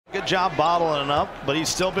Good job bottling it up, but he's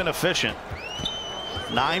still been efficient.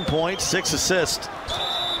 9 points, 6 assists.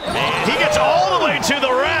 And he gets all the way to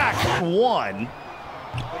the rack. One.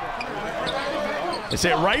 They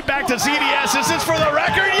say right back to ZDS. Is this for the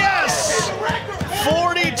record? Yes!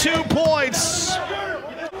 42 points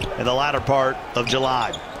in the latter part of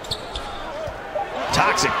July.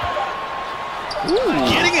 Toxic.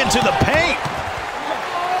 Getting into the paint.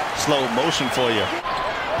 Slow motion for you.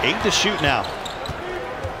 8 to shoot now.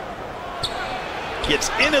 Gets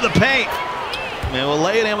into the paint. And will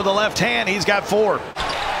lay it in with the left hand. He's got 4.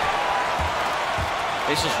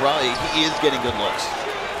 This is right. He is getting good looks.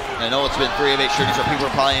 And I know it's been 3 of 8 shooting, so people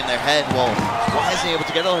are probably in their head, well, why isn't he able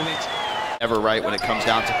to get other things? Never right when it comes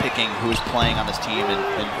down to picking who's playing on this team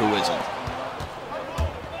and who isn't.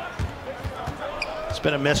 It's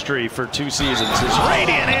been a mystery for 2 seasons. It's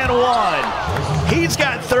Radiant and 1. He's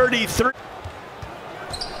got 33.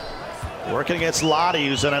 Working against Lottie,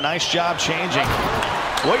 who's done a nice job changing.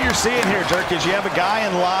 What you're seeing here, Dirk, is you have a guy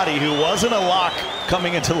in Lottie who wasn't a lock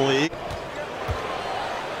coming into the league.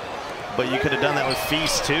 But you could have done that with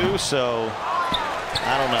Feast too, so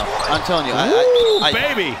I don't know. I'm telling you,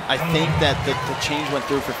 baby. I think that the change went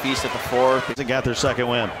through for Feast at the 4. They got their second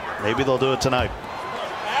win. Maybe they'll do it tonight.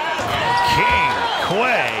 King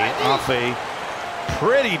Quay off a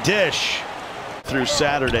pretty dish through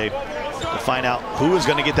Saturday to find out who is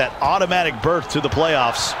going to get that automatic berth to the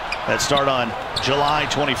playoffs that start on July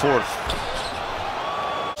 24th.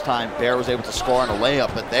 This time Bear was able to score on a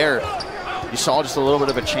layup, but there you saw just a little bit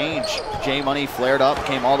of a change. J Money flared up,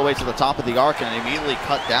 came all the way to the top of the arc, and immediately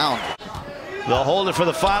cut down. They'll hold it for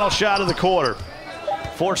the final shot of the quarter.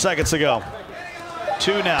 4 seconds to go.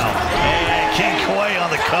 2 now. And King Quay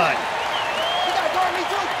on the cut.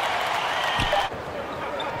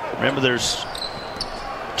 Remember, there's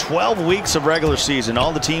 12 weeks of regular season.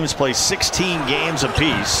 All the teams play 16 games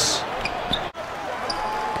apiece.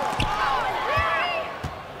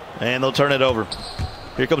 And they'll turn it over.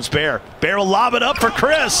 Here comes Bear. Bear will lob it up for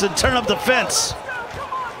Chris and turn up the fence.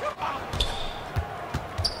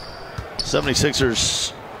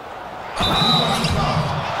 76ers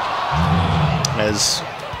as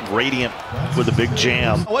Radiant with a big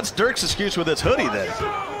jam. What's Dirk's excuse with his hoodie then?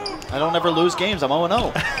 I don't ever lose games. I'm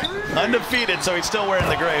 0-0. Undefeated, so he's still wearing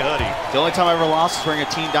the gray hoodie. The only time I ever lost was wearing a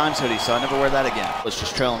Team Dimes hoodie, so I never wear that again. It's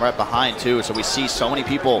just trailing right behind, too, so we see so many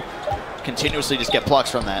people continuously just get plucks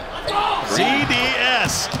from that.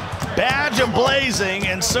 ZDS, badge ablazing,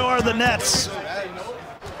 and so are the Nets.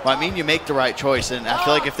 Well, I mean, you make the right choice, and I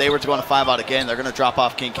feel like if they were to go on a 5-out again, they're going to drop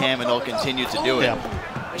off King Cam, and they'll continue to do it.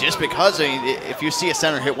 Yeah. Just because, I mean, if you see a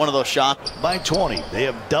center hit one of those shots. By 20, they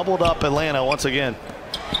have doubled up Atlanta once again.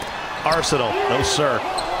 Arsenal, no sir.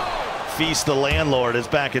 Feast the landlord is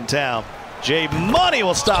back in town. J Money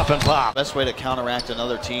will stop and pop. Best way to counteract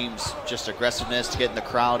another team's just aggressiveness to getting the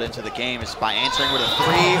crowd into the game is by answering with a 3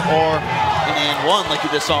 or an and 1 like you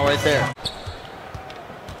just saw right there.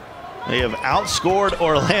 They have outscored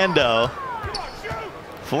Orlando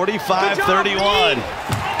 45-31.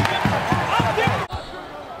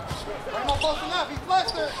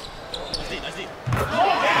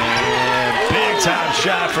 And big time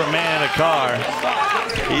shot from Manakar.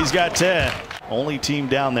 He's got 10. Only team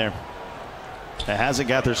down there that hasn't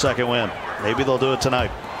got their second win. Maybe they'll do it tonight.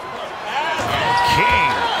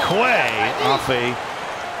 King Quay off a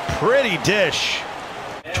pretty dish.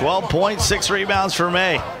 12 points, 6 rebounds for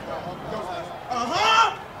May.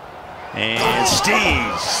 And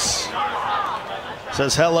Steves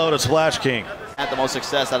says hello to Splash King. Had the most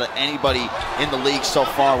success out of anybody in the league so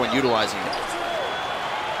far when utilizing it.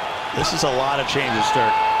 This is a lot of changes,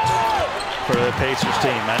 Dirk, for the Pacers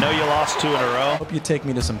team. I know you lost 2 in a row. Hope you take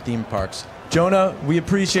me to some theme parks. Jonah, we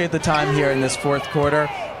appreciate the time here in this 4th quarter.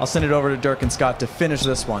 I'll send it over to Dirk and Scott to finish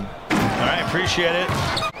this one. All right, appreciate it.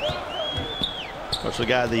 Of course, we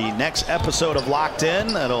got the next episode of Locked In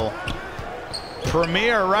that'll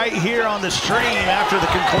premiere right here on the stream after the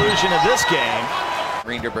conclusion of this game.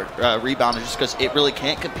 Rebounder just because it really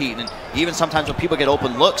can't compete, and even sometimes when people get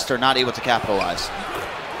open looks, they're not able to capitalize.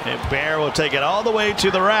 And Bear will take it all the way to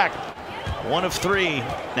the rack. 1 of 3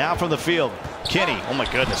 now from the field. Kenny, oh my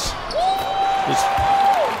goodness, just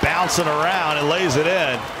bouncing around and lays it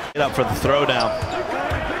in. Get up for the throwdown.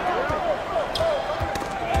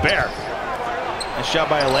 Bear, nice shot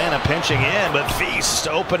by Atlanta, pinching in, but Feast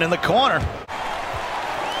open in the corner.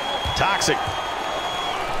 Toxic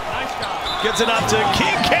gets it up to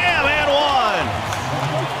King Cam and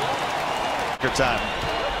 1. Good time.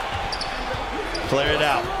 Clear it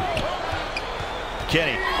out.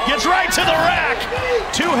 Kenny gets right to the rack.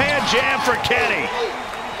 2-hand jam for Kenny.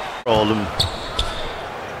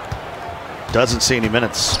 Doesn't see any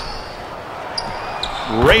minutes.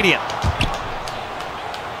 Radiant.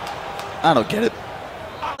 I don't get it.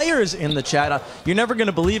 Players in the chat. You're never going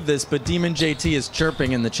to believe this, but Demon JT is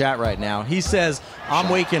chirping in the chat right now. He says, I'm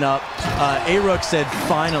waking up. A-Rook said,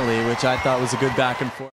 finally, which I thought was a good back and forth.